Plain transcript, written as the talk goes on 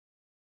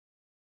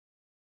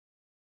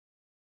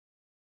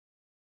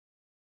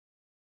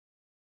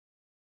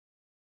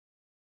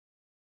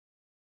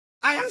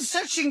I am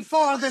searching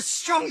for the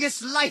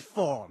strongest life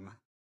form.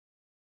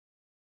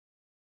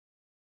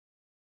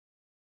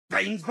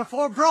 Brains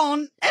before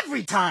brawn,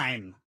 every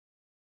time.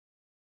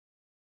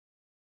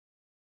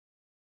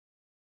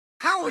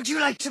 How would you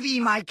like to be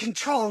my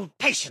controlled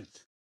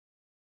patient?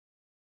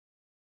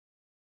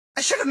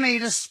 I should have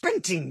made a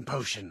sprinting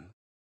potion.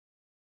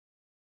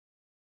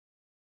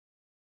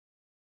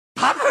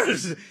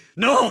 Poppers!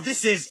 No,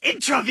 this is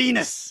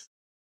intravenous.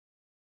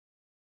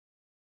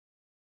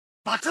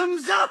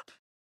 Bottoms up!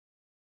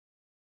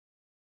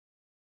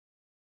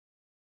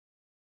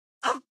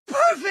 A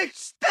perfect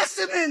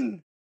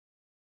specimen!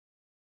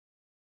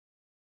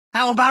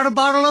 How about a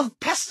bottle of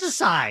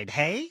pesticide,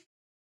 hey?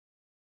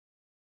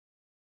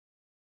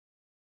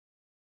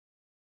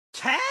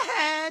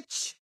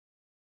 Catch!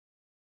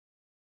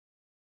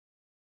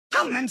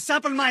 Come and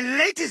sample my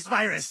latest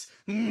virus.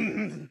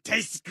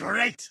 Tastes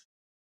great.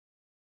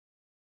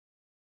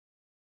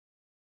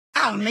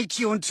 I'll make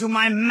you into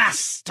my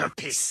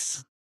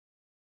masterpiece.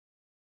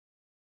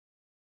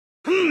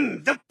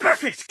 The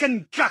perfect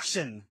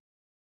concoction.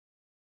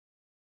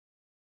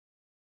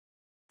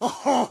 Oh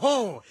ho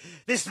ho!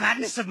 This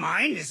madness of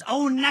mine is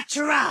au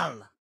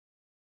naturel.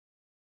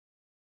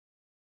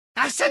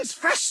 I sense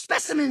fresh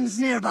specimens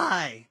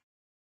nearby.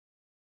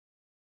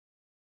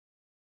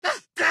 Ah,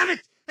 damn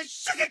it! I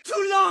shook it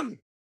too long!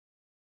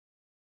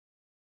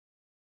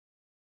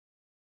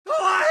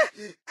 Oh,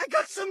 I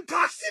got some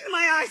toxin in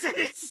my eyes and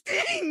it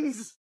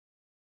stings!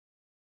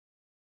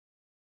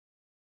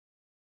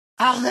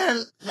 Are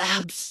there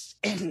labs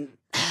in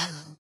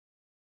hell?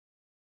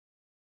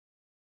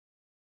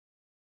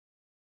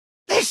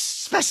 This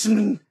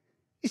specimen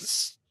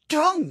is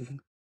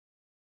strong.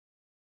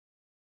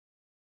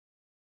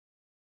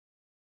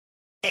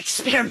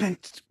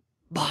 Experiment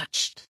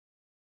botched.